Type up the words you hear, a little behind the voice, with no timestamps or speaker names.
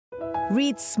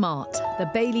Read Smart,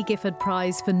 the Baillie Gifford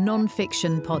Prize for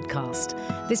Non-Fiction podcast.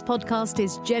 This podcast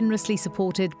is generously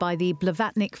supported by the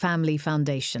Blavatnik Family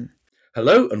Foundation.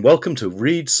 Hello and welcome to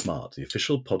Read Smart, the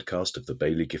official podcast of the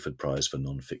Baillie Gifford Prize for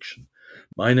Non-Fiction.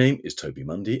 My name is Toby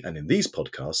Mundy, and in these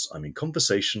podcasts I'm in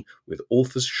conversation with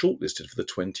authors shortlisted for the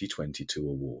 2022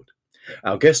 award.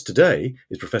 Our guest today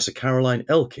is Professor Caroline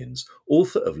Elkins,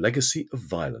 author of Legacy of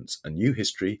Violence, A New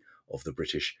History of the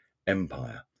British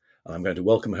Empire. I'm going to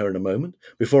welcome her in a moment.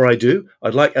 Before I do,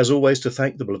 I'd like, as always, to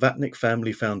thank the Blavatnik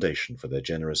Family Foundation for their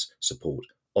generous support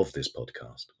of this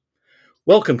podcast.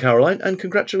 Welcome, Caroline, and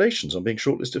congratulations on being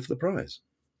shortlisted for the prize.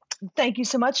 Thank you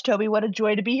so much, Toby. What a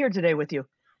joy to be here today with you.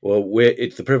 Well,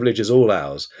 the privilege is all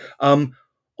ours. On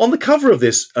the cover of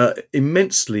this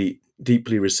immensely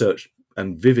deeply researched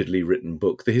and vividly written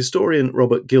book, the historian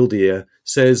Robert Gildear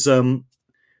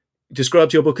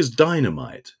describes your book as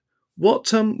dynamite.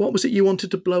 What was it you wanted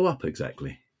to blow up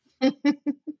exactly? Well,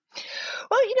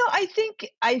 I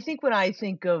think when I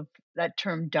think of that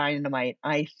term dynamite,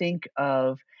 I think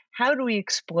of how do we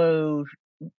explode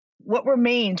what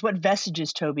remains, what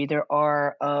vestiges, Toby, there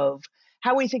are of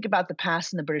how we think about the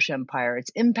past in the British Empire, its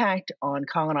impact on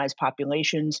colonized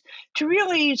populations, to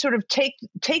really sort of take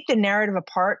the narrative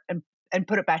apart and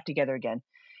put it back together again.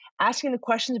 Asking the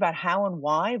questions about how and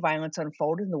why violence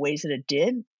unfolded in the ways that it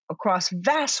did across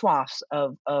vast swaths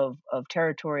of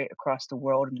territory across the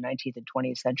world in the 19th and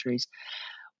 20th centuries.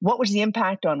 What was the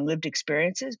impact on lived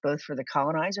experiences, both for the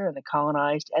colonizer and the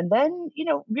colonized, and then,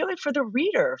 really for the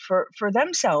reader, for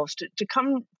themselves to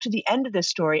come to the end of this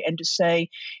story and to say,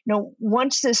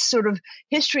 once this sort of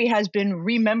history has been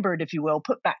remembered, if you will,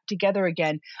 put back together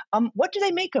again, what do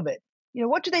they make of it?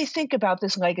 What do they think about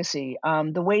this legacy,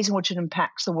 the ways in which it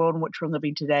impacts the world in which we're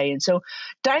living today? And so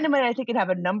dynamite, I think, can have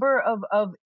a number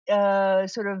of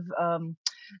sort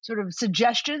of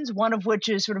suggestions, one of which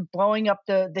is sort of blowing up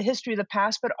the history of the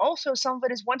past, but also some of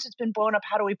it is once it's been blown up,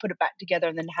 how do we put it back together?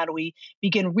 And then how do we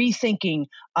begin rethinking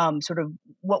sort of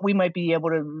what we might be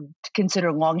able to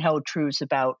consider long-held truths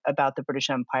about the British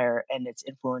Empire and its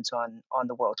influence on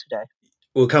the world today?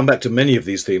 We'll come back to many of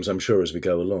these themes, I'm sure, as we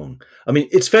go along. I mean,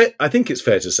 I think it's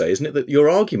fair to say, isn't it, that your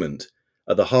argument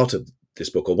at the heart of this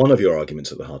book, or one of your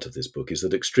arguments at the heart of this book, is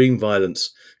that extreme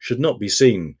violence should not be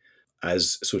seen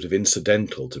as sort of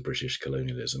incidental to British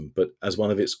colonialism, but as one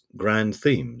of its grand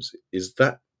themes. Is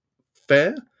that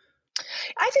fair?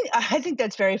 I think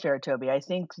that's very fair, Toby. I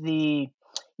think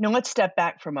let's step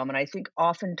back for a moment. I think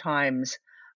oftentimes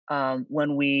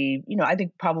when I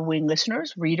think probably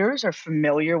listeners, readers are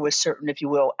familiar with certain, if you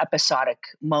will, episodic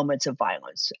moments of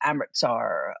violence.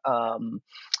 Amritsar,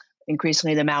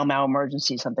 increasingly the Mau Mau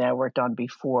emergency, something I worked on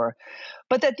before,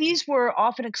 but that these were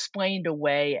often explained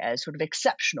away as sort of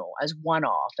exceptional, as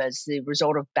one-off, as the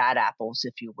result of bad apples,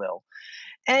 if you will.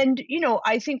 And,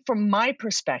 I think from my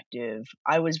perspective,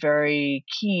 I was very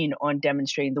keen on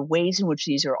demonstrating the ways in which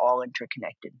these are all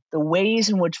interconnected, the ways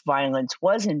in which violence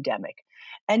was endemic.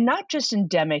 And not just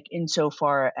endemic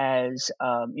insofar as,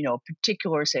 a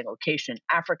particular, say, location in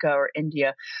Africa or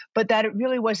India, but that it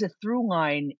really was a through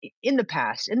line in the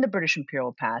past, in the British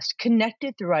imperial past,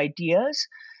 connected through ideas,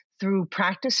 through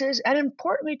practices, and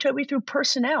importantly, Toby, through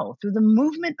personnel, through the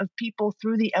movement of people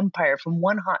through the empire from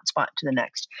one hotspot to the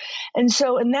next. And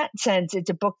so in that sense, it's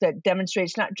a book that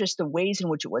demonstrates not just the ways in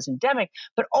which it was endemic,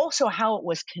 but also how it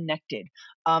was connected.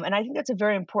 And I think that's a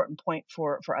very important point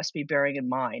for us to be bearing in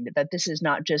mind, that this is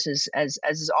not just as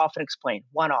is often explained,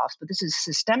 one-offs, but this is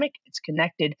systemic, it's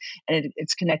connected, and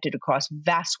it's connected across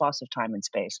vast swaths of time and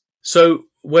space. So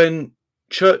when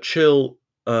Churchill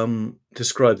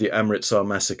described the Amritsar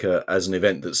massacre as an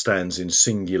event that stands in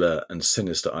singular and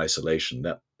sinister isolation,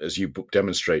 that, as you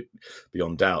demonstrate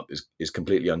beyond doubt, is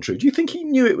completely untrue. Do you think he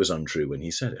knew it was untrue when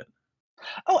he said it?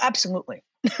 Oh, absolutely.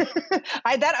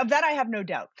 That I have no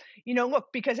doubt. Look,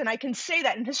 and I can say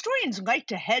that, and historians like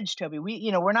to hedge, Toby.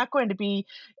 We're not going to be,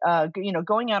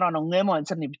 going out on a limb on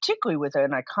something, particularly with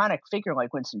an iconic figure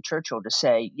like Winston Churchill, to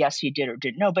say, yes, he did or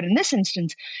didn't know. But in this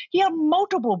instance, he had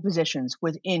multiple positions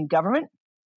within government.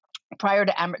 Prior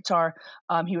to Amritsar,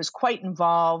 he was quite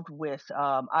involved with,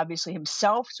 obviously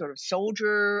himself, sort of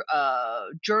soldier,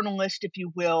 journalist, if you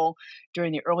will,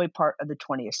 during the early part of the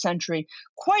 20th century,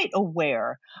 quite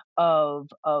aware of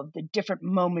the different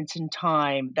moments in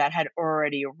time that had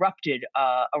already erupted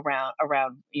around,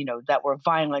 that were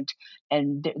violent,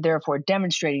 and therefore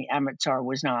demonstrating Amritsar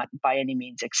was not by any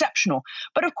means exceptional.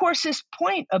 But of course, this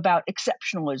point about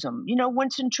exceptionalism,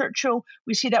 Winston Churchill,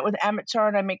 we see that with Amritsar,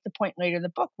 and I make the point later in the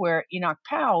book where Enoch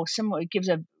Powell similarly gives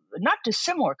a not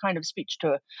dissimilar kind of speech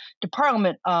to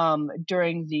Parliament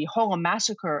during the Hola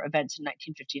massacre events in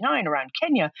 1959 around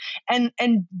Kenya, and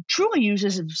truly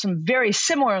uses some very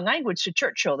similar language to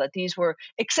Churchill, that these were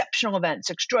exceptional events,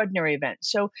 extraordinary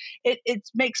events. So it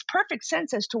makes perfect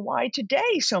sense as to why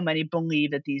today so many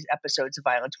believe that these episodes of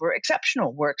violence were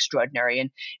exceptional, were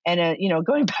extraordinary. And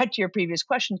going back to your previous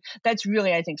question, that's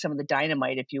really, I think, some of the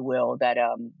dynamite, if you will, that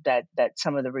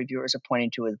some of the reviewers are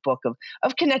pointing to with the book,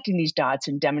 of connecting these dots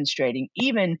and demonstrating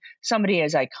even somebody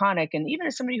as iconic and even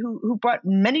as somebody who brought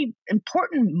many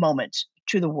important moments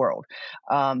to the world,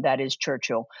 that is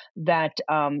Churchill, that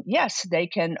yes, they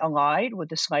can align with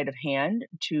the sleight of hand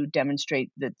to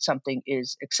demonstrate that something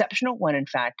is exceptional when in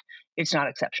fact it's not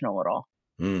exceptional at all.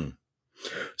 Mm.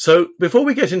 So before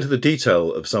we get into the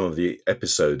detail of some of the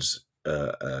episodes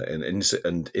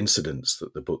and incidents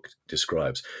that the book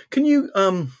describes, can you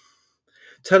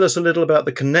tell us a little about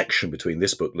the connection between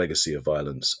this book, Legacy of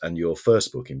Violence, and your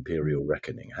first book, Imperial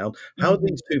Reckoning? How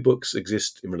these two books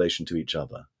exist in relation to each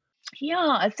other?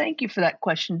 Yeah, thank you for that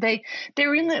question. They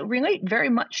relate very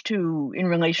much in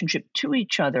relationship to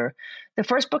each other. The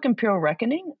first book, Imperial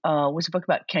Reckoning, was a book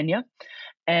about Kenya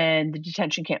and the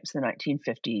detention camps in the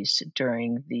 1950s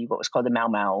during what was called the Mau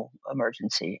Mau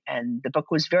emergency. And the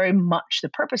book was very much, the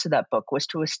purpose of that book was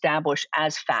to establish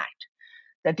as fact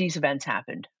that these events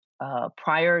happened.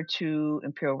 Prior to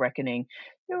Imperial Reckoning,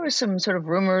 there were some sort of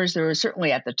rumors. There was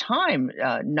certainly at the time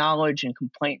knowledge and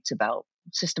complaints about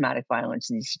systematic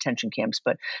violence in these detention camps.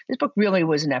 But this book really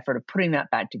was an effort of putting that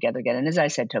back together again. And as I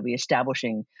said, Toby,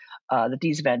 establishing that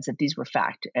these events, that these were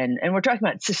fact. And we're talking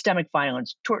about systemic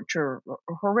violence, torture,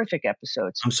 horrific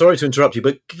episodes. I'm sorry to interrupt you,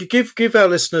 but give our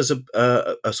listeners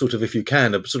a sort of, if you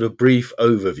can, a sort of brief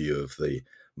overview of the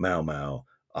Mau Mau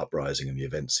uprising and the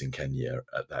events in Kenya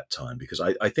at that time, because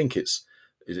I think it's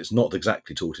not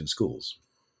exactly taught in schools.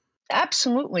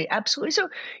 Absolutely, absolutely. So,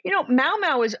 Mau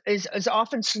Mau is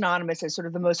often synonymous as sort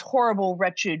of the most horrible,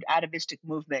 wretched, atavistic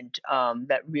movement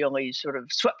that really sort of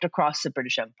swept across the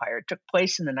British Empire. It took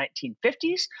place in the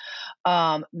 1950s.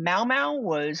 Mau Mau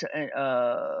was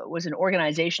an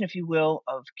organization, if you will,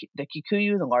 of the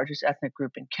Kikuyu, the largest ethnic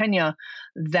group in Kenya,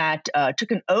 that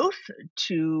took an oath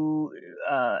to,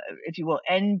 if you will,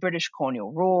 end British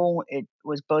colonial rule. It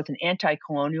was both an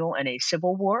anti-colonial and a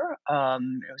civil war.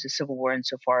 It was a civil war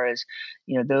insofar as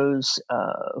those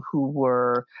who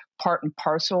were part and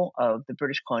parcel of the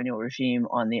British colonial regime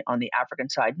on the African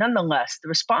side. Nonetheless, the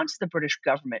response to the British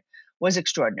government was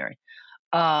extraordinary.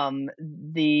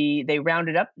 They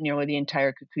rounded up nearly the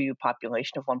entire Kikuyu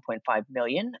population of 1.5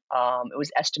 million. It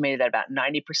was estimated that about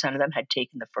 90% of them had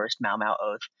taken the first Mau Mau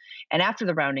oath. And after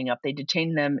the rounding up, they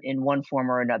detained them in one form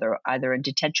or another, either in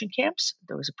detention camps.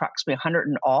 There was approximately 100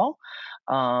 in all,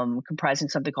 comprising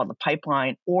something called the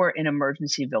pipeline, or in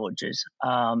emergency villages.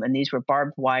 And these were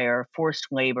barbed wire, forced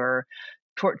labor,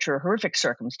 torture, horrific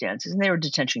circumstances, and they were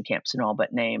detention camps in all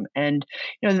but name. And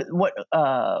what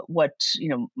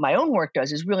my own work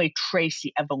does is really trace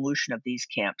the evolution of these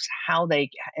camps, how they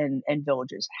and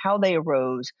villages, how they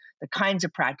arose, the kinds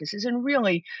of practices, and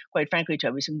really, quite frankly,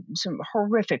 Toby, some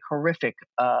horrific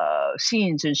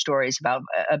scenes and stories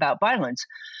about violence.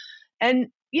 And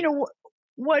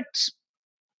what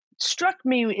struck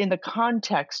me in the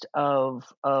context of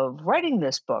writing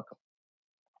this book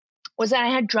was that I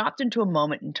had dropped into a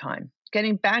moment in time,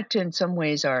 getting back to, in some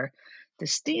ways,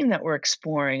 this theme that we're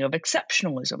exploring of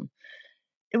exceptionalism.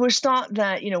 It was thought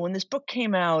that, when this book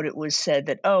came out, it was said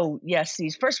that, oh, yes,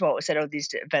 first of all, it was said, oh, these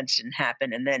events didn't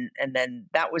happen. And then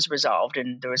that was resolved.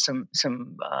 And there was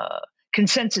some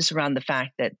consensus around the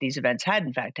fact that these events had,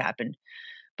 in fact, happened.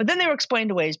 But then they were explained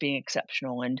away as being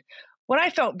exceptional. And what I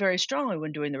felt very strongly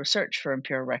when doing the research for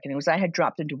Imperial Reckoning was I had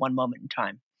dropped into one moment in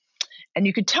time. And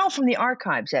you could tell from the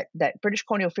archives that British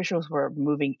colonial officials were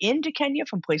moving into Kenya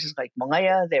from places like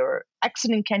Malaya. They were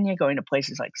exiting Kenya, going to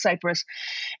places like Cyprus.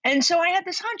 And so I had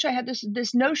this hunch, I had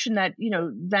this notion that,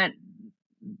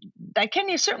 that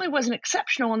Kenya certainly wasn't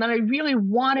exceptional, and that I really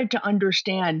wanted to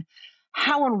understand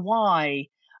how and why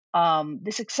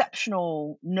this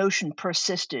exceptional notion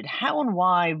persisted, how and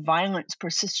why violence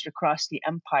persisted across the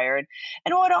empire.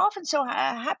 And what often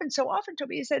happens so often,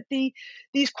 Toby, is that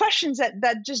these questions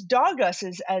that just dog us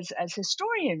as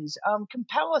historians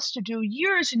compel us to do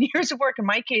years and years of work, in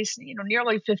my case,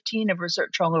 nearly 15 of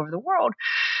research all over the world.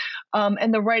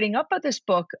 And the writing up of this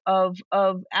book of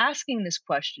asking this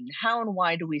question, how and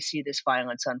why do we see this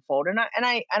violence unfold? And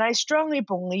I strongly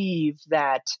believe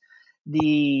that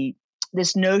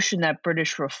this notion that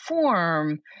British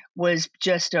reform was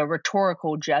just a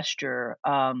rhetorical gesture,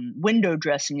 window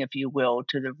dressing, if you will,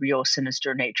 to the real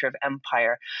sinister nature of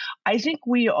empire. I think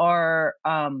we are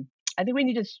I think we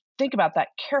need to think about that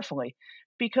carefully,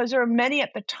 because there are many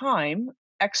at the time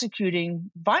executing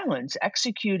violence,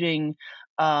 executing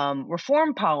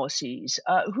reform policies,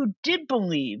 who did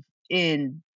believe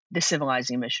in the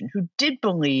civilizing mission, who did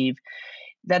believe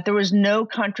that there was no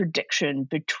contradiction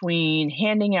between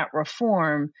handing out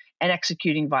reform and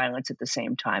executing violence at the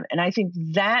same time. And I think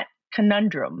that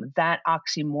conundrum, that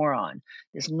oxymoron,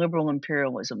 this liberal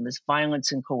imperialism, this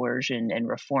violence and coercion and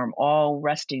reform all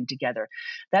resting together,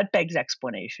 that begs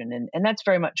explanation. And that's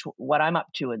very much what I'm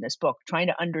up to in this book, trying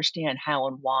to understand how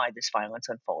and why this violence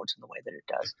unfolds in the way that it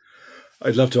does.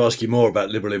 I'd love to ask you more about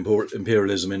liberal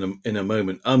imperialism in a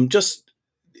moment.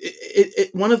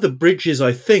 One of the bridges,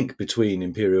 I think, between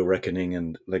Imperial Reckoning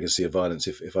and Legacy of Violence,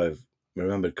 if I've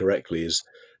remembered correctly,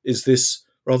 is this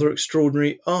rather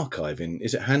extraordinary archive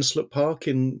is it Hanslope Park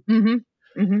in? Mm-hmm.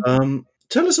 Mm-hmm.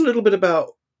 Tell us a little bit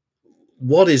about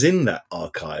what is in that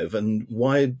archive and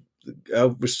why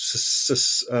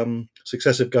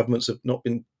successive governments have not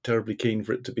been terribly keen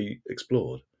for it to be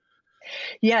explored.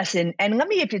 Yes, and let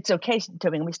me, if it's okay,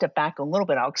 Toby, let me step back a little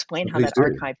bit. I'll explain how Please that do.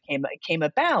 archive came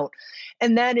about,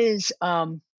 and that is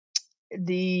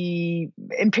the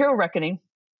Imperial Reckoning,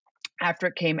 after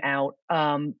it came out,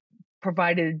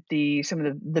 provided some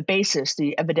of the basis,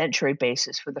 the evidentiary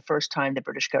basis for the first time the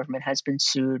British government has been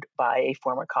sued by a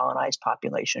former colonized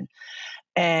population.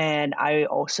 And I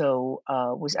also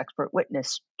was expert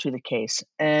witness to the case.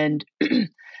 And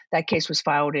that case was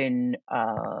filed in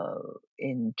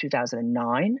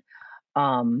 2009.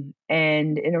 And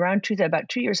in about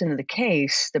 2 years into the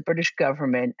case, the British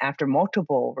government, after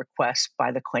multiple requests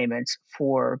by the claimants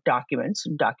for documents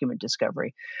and document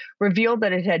discovery, revealed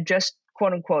that it had just,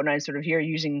 quote unquote, and I sort of here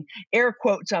using air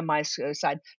quotes on my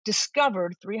side,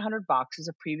 discovered 300 boxes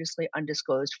of previously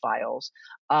undisclosed files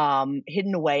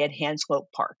hidden away at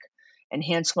Hanslope Park. And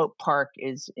Hanslope Park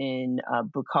is in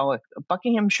bucolic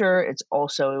Buckinghamshire. It's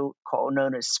also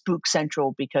known as Spook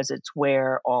Central because it's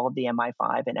where all of the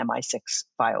MI5 and MI6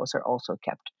 files are also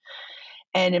kept.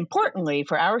 And importantly,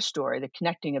 for our story, the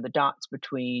connecting of the dots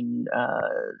between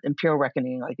Imperial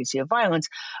Reckoning and Legacy of Violence,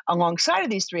 alongside of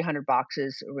these 300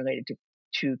 boxes related to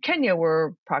Kenya,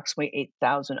 were approximately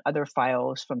 8,000 other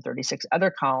files from 36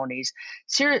 other colonies,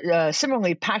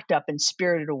 similarly packed up and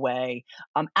spirited away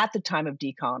at the time of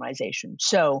decolonization.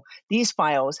 So these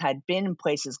files had been in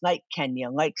places like Kenya,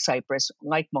 like Cyprus,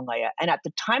 like Malaya, and at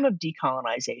the time of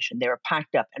decolonization, they were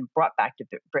packed up and brought back to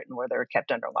Britain, where they were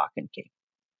kept under lock and key.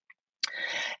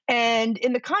 And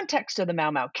in the context of the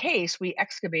Mau Mau case, we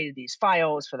excavated these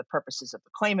files for the purposes of the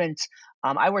claimants.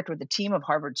 I worked with a team of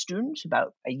Harvard students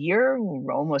about a year,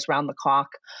 almost round the clock.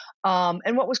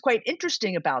 And what was quite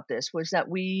interesting about this was that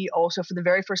we also, for the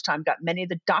very first time, got many of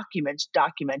the documents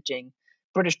documenting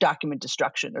British document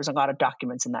destruction. There's a lot of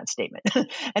documents in that statement.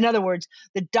 In other words,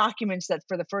 the documents that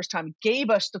for the first time gave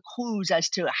us the clues as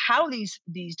to how these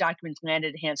documents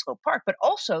landed at Hanslope Park, but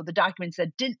also the documents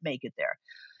that didn't make it there.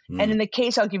 And in the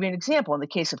case, I'll give you an example. In the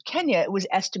case of Kenya, it was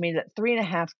estimated that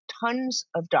 3.5 tons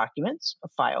of documents,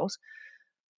 of files,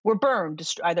 were burned,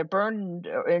 either burned,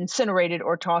 or incinerated,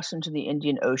 or tossed into the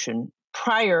Indian Ocean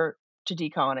prior to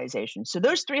decolonization. So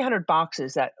those 300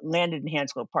 boxes that landed in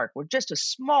Hanslope Park were just a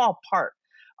small part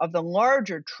of the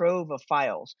larger trove of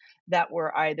files that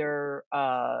were either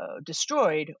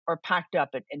destroyed or packed up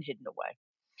and hidden away.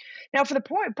 Now, for the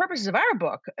purposes of our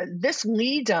book, this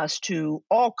leads us to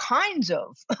all kinds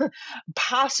of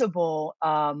possible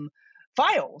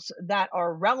files that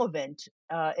are relevant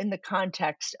in the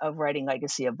context of writing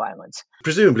Legacy of Violence.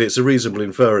 Presumably, it's a reasonable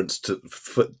inference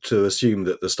to assume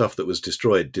that the stuff that was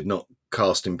destroyed did not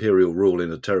cast imperial rule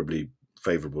in a terribly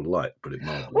favourable light, put it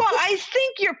mildly. Well, I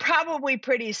think you're probably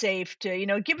pretty safe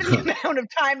to, given the amount of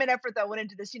time and effort that went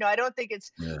into this, I don't think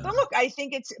it's, but look, I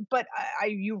think it's, but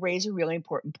you raise a really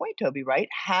important point, Toby, right?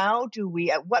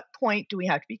 At what point do we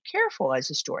have to be careful as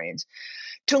historians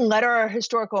to let our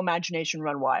historical imagination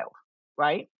run wild,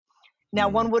 right? Now,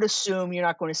 one would assume you're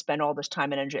not going to spend all this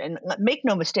time and energy, and make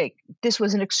no mistake, this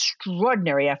was an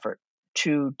extraordinary effort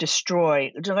to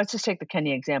destroy. Let's just take the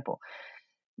Kenya example.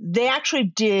 They actually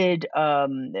did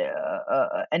an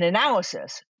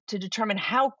analysis to determine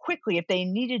how quickly, if they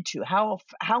needed to, how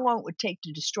long it would take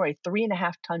to destroy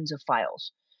 3.5 tons of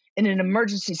files in an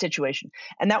emergency situation.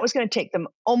 And that was going to take them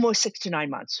almost 6 to 9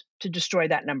 months to destroy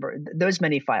those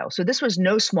many files. So this was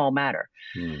no small matter.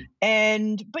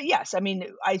 Hmm. But yes, I mean,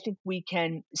 I think we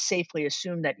can safely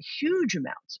assume that huge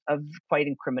amounts of quite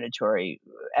incriminatory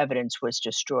evidence was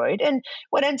destroyed. And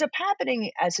what ends up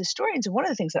happening as historians, and one of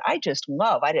the things that I just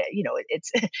love,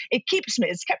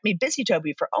 it's kept me busy,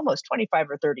 Toby, for almost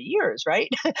 25 or 30 years, right?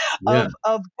 Yeah.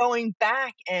 Of going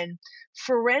back and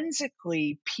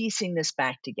forensically piecing this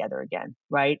back together again,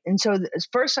 right? And so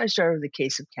first I started with the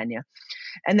case of Kenya,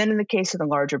 and then in the case of the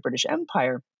larger British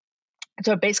Empire.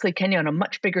 So basically Kenya on a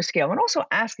much bigger scale, and also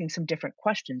asking some different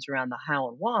questions around the how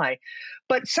and why.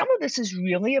 But some of this is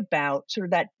really about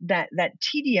sort of that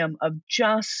tedium of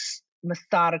just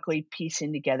methodically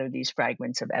piecing together these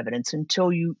fragments of evidence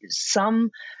until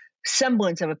some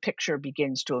semblance of a picture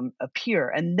begins to appear.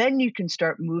 And then you can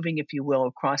start moving, if you will,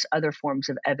 across other forms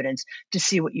of evidence to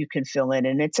see what you can fill in.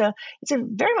 And it's a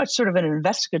very much sort of an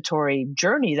investigatory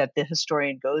journey that the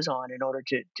historian goes on in order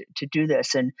to do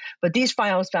this. But these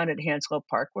files found at Hanslope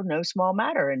Park were no small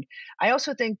matter. And I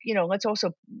also think, let's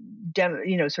also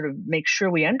sort of make sure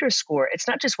we underscore it's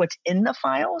not just what's in the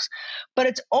files, but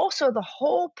it's also the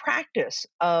whole practice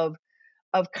of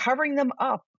covering them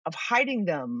up, of hiding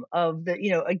them, of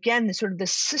again, the sort of the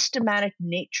systematic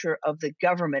nature of the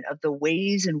government, of the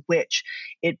ways in which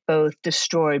it both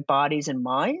destroyed bodies and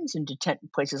minds in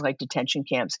places like detention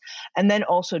camps, and then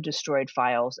also destroyed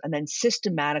files, and then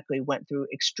systematically went through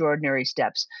extraordinary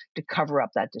steps to cover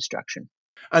up that destruction.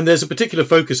 And there's a particular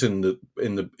focus in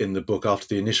the book after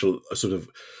the initial sort of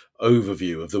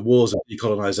overview of the wars of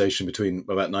decolonization between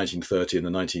about 1930 and the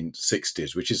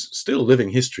 1960s, which is still living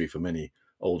history for many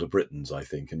older Britons, I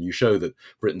think. And you show that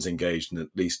Britain's engaged in at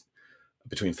least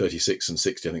between 36 and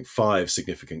 60, I think, 5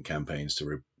 significant campaigns to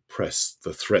repress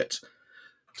the threat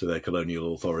to their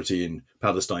colonial authority in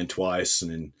Palestine twice,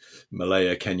 and in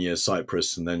Malaya, Kenya,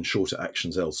 Cyprus, and then shorter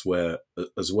actions elsewhere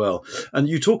as well. And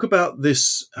you talk about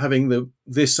this having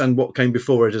this and what came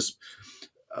before it as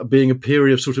being a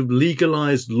period of sort of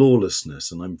legalized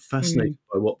lawlessness, and I'm fascinated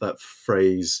by what that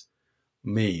phrase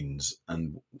means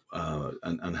and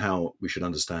how we should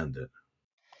understand it.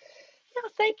 Yeah,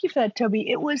 thank you for that, Toby.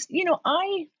 It was,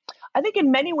 I think in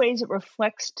many ways it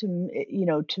reflects to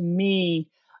me.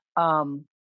 Let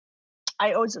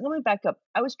me back up.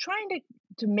 I was trying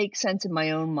to make sense in my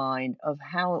own mind of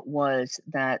how it was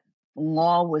that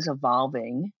law was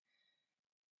evolving,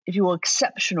 if you will,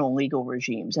 exceptional legal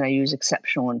regimes, and I use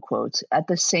exceptional in quotes, at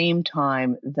the same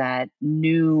time that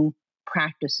new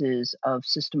practices of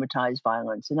systematized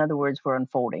violence, in other words, were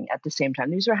unfolding at the same time.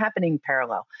 These are happening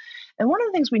parallel. And one of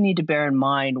the things we need to bear in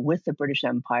mind with the British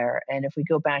Empire, and if we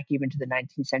go back even to the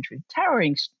 19th century,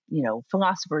 towering,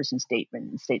 philosophers and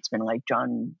statesmen like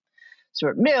John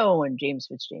Stuart Mill and James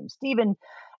Fitzjames Stephen,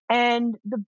 and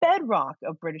the bedrock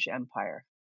of British Empire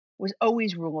was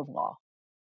always rule of law,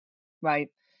 right?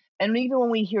 And even when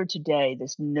we hear today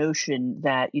this notion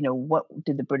that, what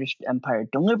did the British Empire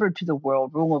deliver to the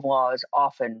world, rule of law is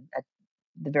often at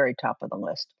the very top of the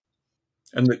list.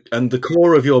 And the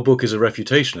core of your book is a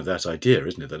refutation of that idea,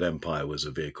 isn't it? That empire was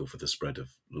a vehicle for the spread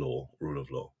of law, rule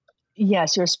of law.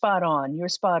 Yes, you're spot on. You're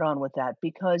spot on with that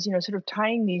because, sort of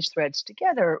tying these threads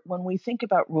together, when we think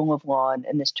about rule of law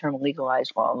and this term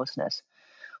legalized lawlessness,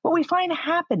 what we find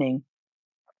happening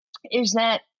is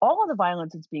that all of the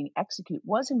violence that's being executed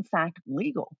was in fact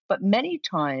legal, but many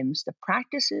times the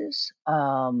practices,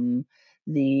 some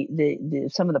of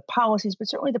the policies, but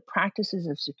certainly the practices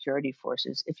of security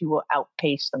forces, if you will,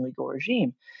 outpace the legal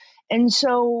regime. And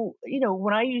so,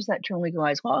 when I use that term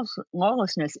legalized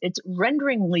lawlessness, it's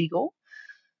rendering legal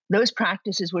those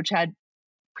practices which had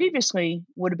previously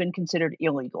would have been considered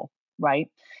illegal, right?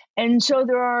 And so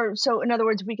in other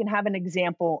words, we can have an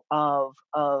example of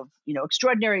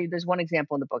extraordinary. There's one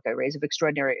example in the book I raise of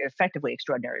effectively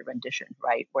extraordinary rendition,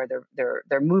 right, where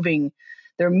they're moving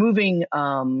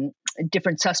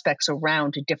different suspects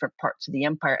around to different parts of the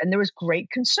empire, and there was great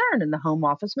concern in the Home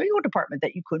Office legal department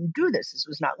that you couldn't do this. This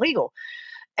was not legal.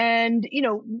 And,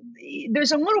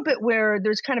 there's a little bit where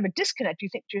there's kind of a disconnect. You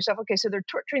think to yourself, okay, so they're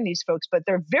torturing these folks, but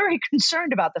they're very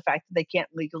concerned about the fact that they can't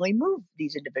legally move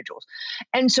these individuals.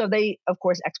 And so they, of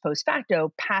course, ex post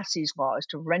facto, pass these laws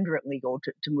to render it legal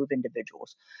to move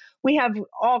individuals. We have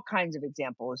all kinds of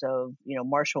examples of,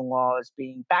 martial laws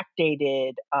being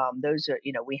backdated.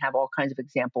 We have all kinds of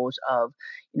examples of,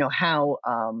 how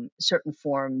certain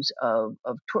forms of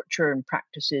torture and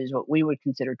practices, what we would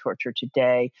consider torture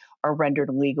today, are rendered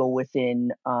legal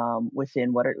within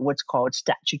what's called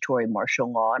statutory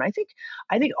martial law. And I think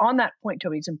on that point,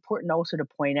 Toby, it's important also to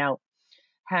point out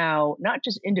how not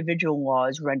just individual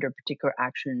laws render particular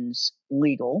actions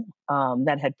legal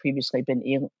that had previously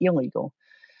been illegal,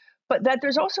 but that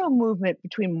there's also a movement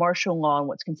between martial law and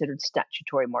what's considered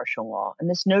statutory martial law, and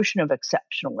this notion of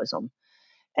exceptionalism.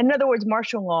 And in other words,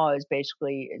 martial law is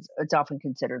basically, it's often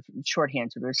considered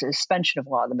shorthand, so there's a suspension of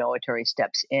law, the military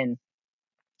steps in.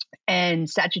 And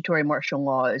statutory martial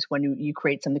law is when you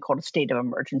create something called a state of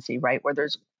emergency, right? Where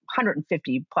there's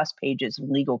 150 plus pages of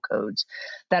legal codes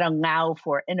that allow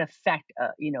for, in effect,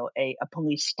 a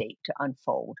police state to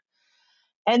unfold.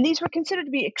 And these were considered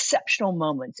to be exceptional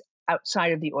moments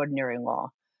outside of the ordinary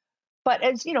law. But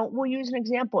as you know, we'll use an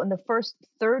example. In the first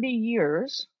 30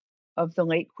 years of the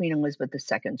late Queen Elizabeth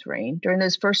II's reign, during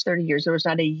those first 30 years, there was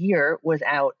not a year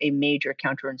without a major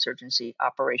counterinsurgency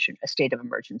operation, a state of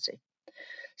emergency.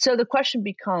 So the question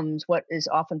becomes, what is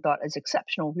often thought as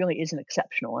exceptional really isn't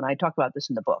exceptional. And I talk about this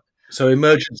in the book. So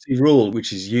emergency rule,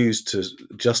 which is used to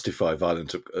justify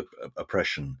violent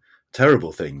oppression,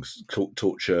 terrible things,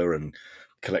 torture and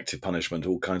collective punishment,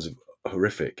 all kinds of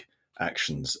horrific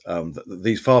actions.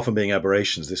 These, far from being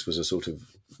aberrations, this was a sort of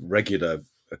regular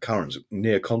occurrence,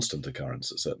 near constant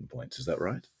occurrence at certain points. Is that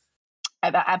right?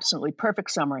 Absolutely.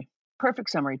 Perfect summary,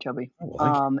 Toby. Oh,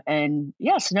 well, thank you. And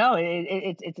yes, no,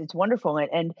 it's wonderful.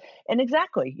 And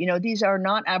exactly, these are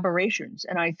not aberrations.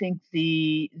 And I think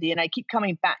and I keep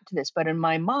coming back to this, but in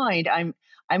my mind,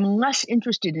 I'm less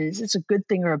interested in, is this a good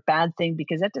thing or a bad thing?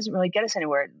 Because that doesn't really get us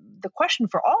anywhere. The question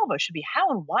for all of us should be,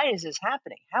 how and why is this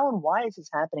happening? How and why is this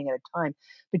happening at a time,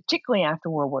 particularly after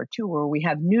World War II, where we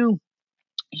have new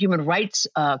human rights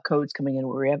codes coming in,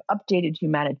 where we have updated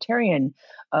humanitarian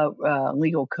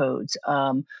legal codes,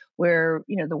 where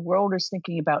the world is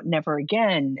thinking about never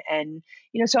again, and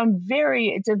so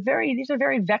these are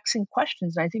very vexing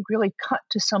questions, and I think really cut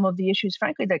to some of the issues,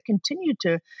 frankly, that continue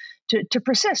to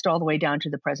persist all the way down to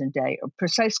the present day,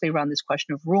 precisely around this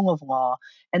question of rule of law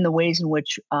and the ways in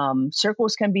which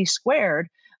circles can be squared,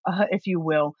 if you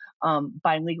will,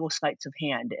 by legal sleights of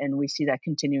hand. And we see that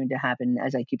continuing to happen,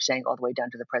 as I keep saying, all the way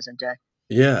down to the present day.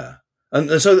 Yeah.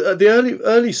 And so the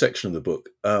early section of the book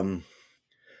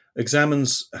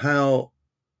examines how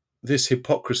this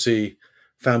hypocrisy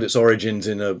found its origins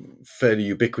in a fairly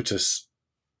ubiquitous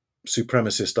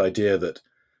supremacist idea that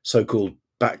so-called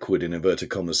backward, in inverted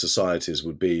commas, societies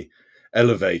would be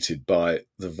elevated by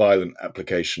the violent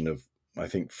application of, I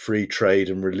think, free trade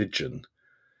and religion.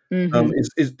 Mm-hmm.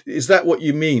 Is that what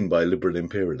you mean by liberal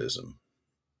imperialism?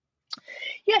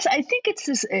 Yes, I think it's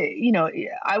this.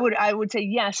 I would say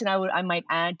yes, and I might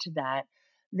add to that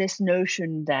this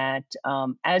notion that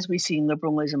as we see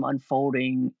liberalism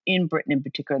unfolding in Britain, in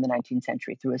particular in the 19th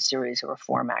century, through a series of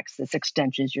reform acts, this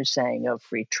extension, as you're saying, of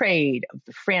free trade, of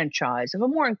the franchise, of a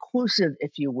more inclusive,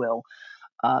 if you will,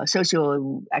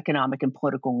 socioeconomic and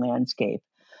political landscape.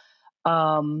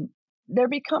 There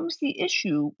becomes the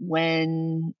issue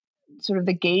when sort of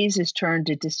the gaze is turned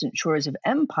to distant shores of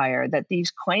empire, that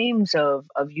these claims of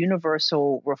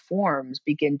universal reforms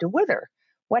begin to wither.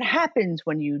 What happens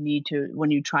when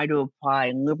you try to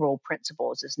apply liberal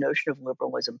principles, this notion of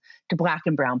liberalism, to Black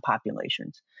and brown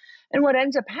populations? And what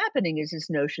ends up happening is this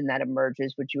notion that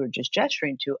emerges, which you were just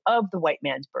gesturing to, of the white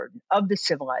man's burden, of the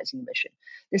civilizing mission.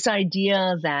 This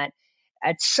idea that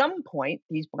at some point,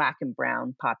 these Black and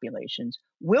brown populations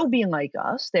will be like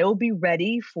us. They will be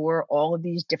ready for all of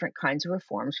these different kinds of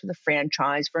reforms, for the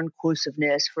franchise, for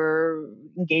inclusiveness, for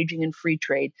engaging in free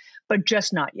trade, but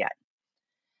just not yet.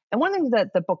 And one thing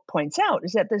that the book points out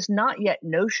is that this not yet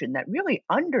notion that really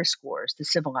underscores the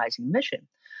civilizing mission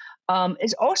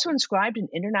is also inscribed in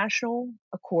international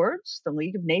accords, the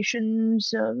League of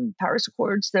Nations, Paris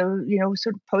Accords,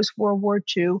 sort of post-World War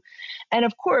II. And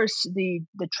of course, the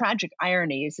tragic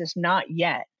irony is this not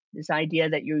yet, this idea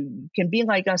that you can be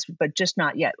like us, but just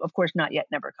not yet. Of course, not yet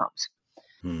never comes.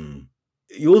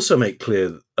 You also make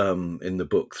clear in the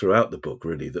book, throughout the book,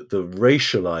 really, that the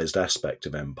racialized aspect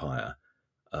of empire,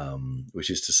 which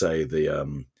is to say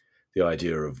the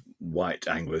idea of white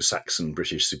Anglo-Saxon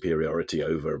British superiority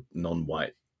over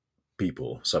non-white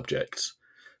people, subjects,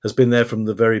 has been there from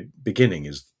the very beginning.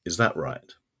 Is that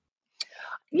right?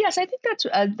 Yes, I think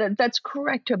that's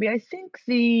correct, Toby. I think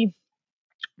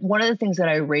one of the things that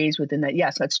I raise within that,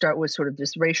 yes, let's start with sort of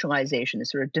this racialization,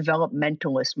 this sort of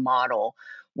developmentalist model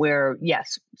where,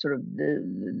 yes, sort of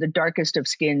the darkest of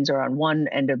skins are on one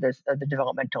end of the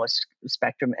developmentalist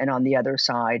spectrum, and on the other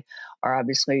side are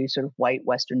obviously sort of white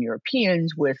Western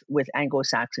Europeans with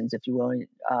Anglo-Saxons, if you will,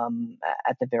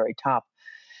 at the very top.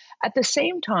 At the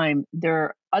same time,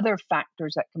 there other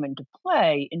factors that come into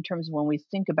play in terms of when we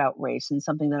think about race, and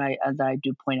something that I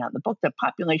do point out in the book, that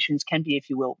populations can be, if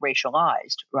you will,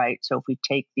 racialized, right? So if we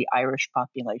take the Irish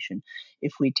population,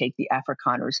 if we take the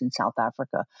Afrikaners in South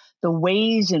Africa, the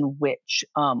ways in which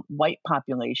white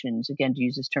populations, again, to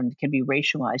use this term, can be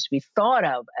racialized, to be thought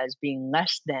of as being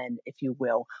less than, if you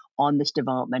will, on this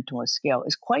developmentalist scale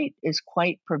is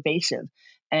quite pervasive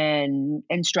and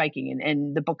striking.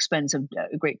 And the book spends a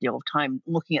great deal of time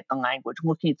looking at the language,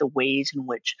 looking at the ways in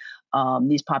which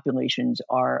these populations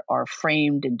are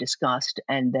framed and discussed,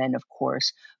 and then, of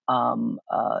course,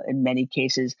 in many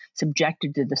cases,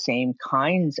 subjected to the same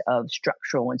kinds of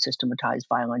structural and systematized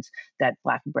violence that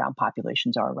Black and brown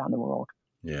populations are around the world.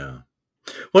 Yeah.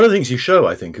 One of the things you show,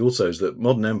 I think, also is that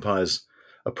modern empires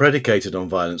are predicated on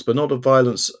violence, but not on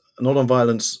violence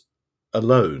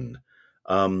alone.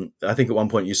 I think at one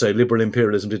point you say liberal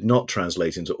imperialism did not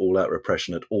translate into all-out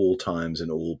repression at all times in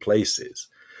all places.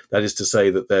 That is to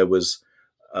say that there was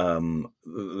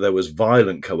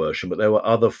violent coercion, but there were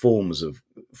other forms of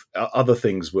other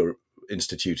things were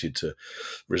instituted to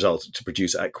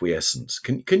produce acquiescence.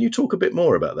 Can you talk a bit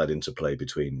more about that interplay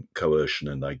between coercion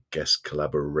and, I guess,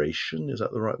 collaboration? Is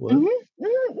that the right word? Mm-hmm.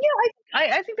 Mm-hmm. Yeah,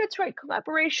 I think that's right.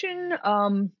 Collaboration,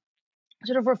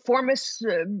 sort of reformist,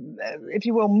 if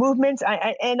you will, movements.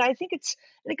 And I think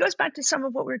it goes back to some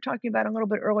of what we were talking about a little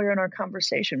bit earlier in our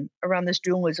conversation around this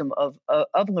dualism of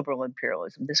liberal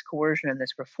imperialism, this coercion and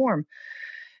this reform.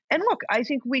 And look, I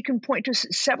think we can point to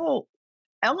several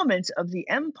elements of the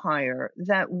empire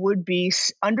that would be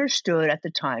understood at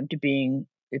the time to being,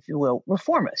 if you will,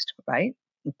 reformist, right?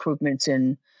 Improvements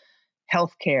in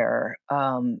healthcare,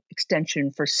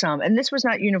 extension for some, and this was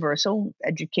not universal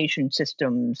education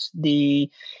systems. There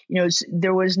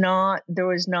was not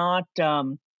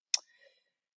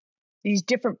these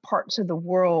different parts of the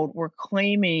world were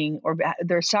claiming, or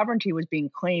their sovereignty was being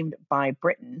claimed by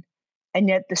Britain, and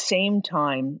yet at the same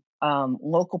time,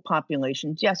 local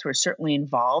populations, yes, were certainly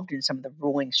involved in some of the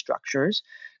ruling structures.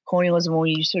 Colonialism, when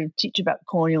you sort of teach about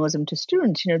colonialism to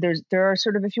students, there are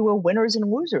sort of, if you will, winners and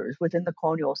losers within the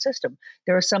colonial system.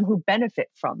 There are some who benefit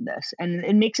from this, and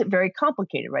it makes it very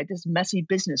complicated, right? This messy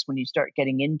business when you start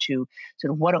getting into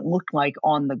sort of what it looked like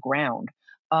on the ground.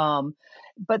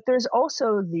 But there's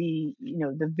also the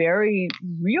very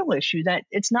real issue that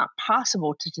it's not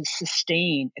possible to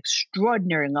sustain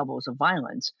extraordinary levels of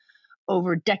violence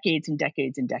over decades and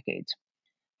decades and decades.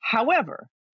 However,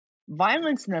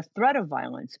 violence and the threat of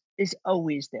violence is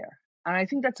always there. And I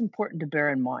think that's important to bear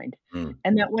in mind. Mm.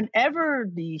 And that whenever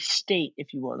the state,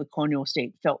 if you will, the colonial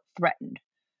state, felt threatened,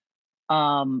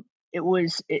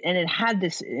 it had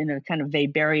this, in a kind of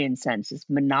Weberian sense, this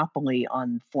monopoly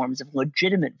on forms of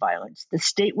legitimate violence. The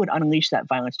state would unleash that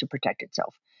violence to protect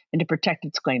itself and to protect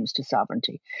its claims to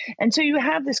sovereignty. And so you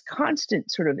have this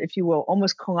constant sort of, if you will,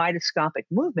 almost kaleidoscopic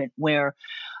movement where,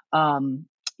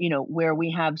 where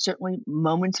we have certainly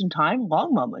moments in time,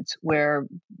 long moments, where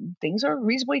things are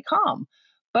reasonably calm.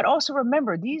 But also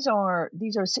remember, these are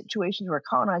situations where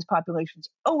colonized populations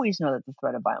always know that the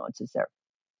threat of violence is there.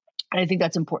 And I think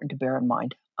that's important to bear in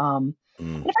mind. And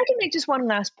if I can make just one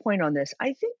last point on this,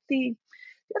 I think the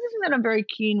other thing that I'm very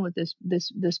keen with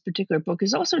this particular book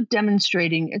is also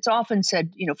demonstrating. It's often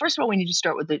said, first of all, we need to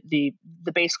start with the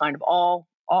baseline of all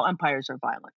empires are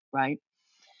violent, right?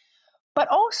 But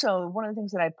also, one of the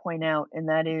things that I point out, and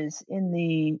that is in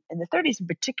the 30s in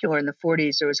particular, in the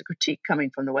 40s, there was a critique coming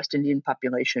from the West Indian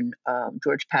population.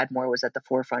 George Padmore was at the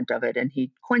forefront of it, and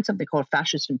he coined something called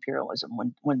fascist imperialism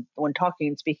when talking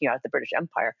and speaking out of the British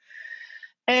Empire.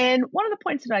 And one of the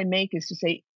points that I make is to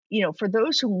say, for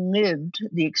those who lived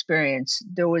the experience,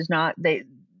 there was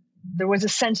a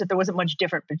sense that there wasn't much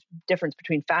difference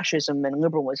between fascism and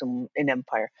liberalism in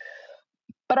empire.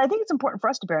 But I think it's important for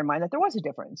us to bear in mind that there was a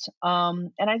difference.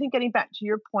 And I think getting back to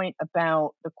your point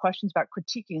about the questions about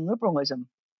critiquing liberalism,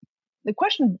 the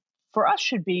question for us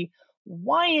should be,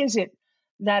 why is it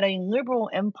that a liberal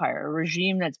empire, a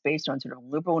regime that's based on sort of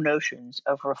liberal notions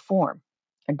of reform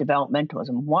and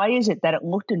developmentalism, why is it that it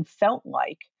looked and felt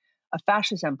like a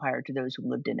fascist empire to those who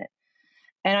lived in it?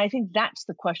 And I think that's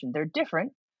the question. They're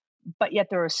different, but yet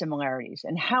there are similarities.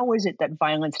 And how is it that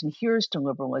violence adheres to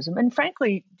liberalism? And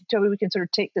frankly, Toby, we can sort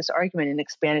of take this argument and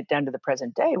expand it down to the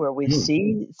present day, where we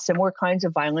see similar kinds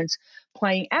of violence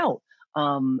playing out,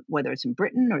 whether it's in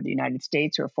Britain or the United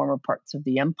States or former parts of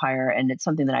the empire. And it's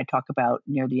something that I talk about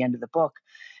near the end of the book.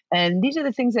 And these are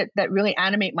the things that really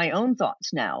animate my own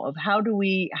thoughts now of how do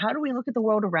we look at the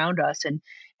world around us and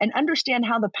understand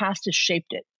how the past has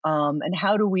shaped it, and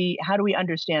how do we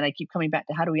understand? I keep coming back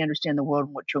to how do we understand the world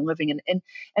in which we're living in,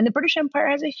 and the British Empire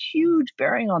has a huge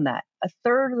bearing on that. A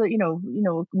third of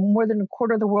the more than a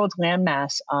quarter of the world's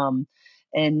landmass,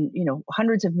 and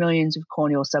hundreds of millions of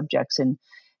colonial subjects, and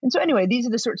so anyway, these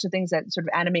are the sorts of things that sort of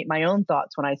animate my own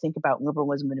thoughts when I think about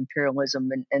liberalism and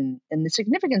imperialism, and the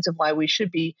significance of why we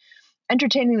should be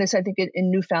entertaining this, I think,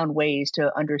 in newfound ways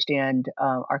to understand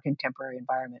our contemporary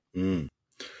environment.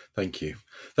 Thank you.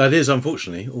 That is,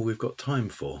 unfortunately, all we've got time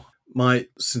for. My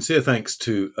sincere thanks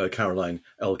to Caroline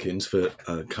Elkins for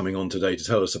coming on today to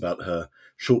tell us about her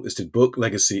shortlisted book,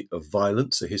 Legacy of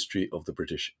Violence, A History of the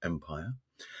British Empire.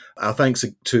 Our thanks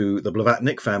to the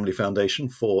Blavatnik Family Foundation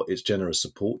for its generous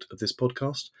support of this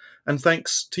podcast. And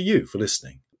thanks to you for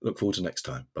listening. Look forward to next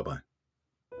time. Bye-bye.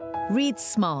 Read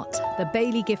Smart, the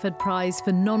Baillie Gifford Prize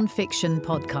for Non-Fiction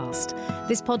podcast.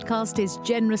 This podcast is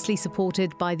generously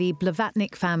supported by the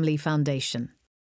Blavatnik Family Foundation.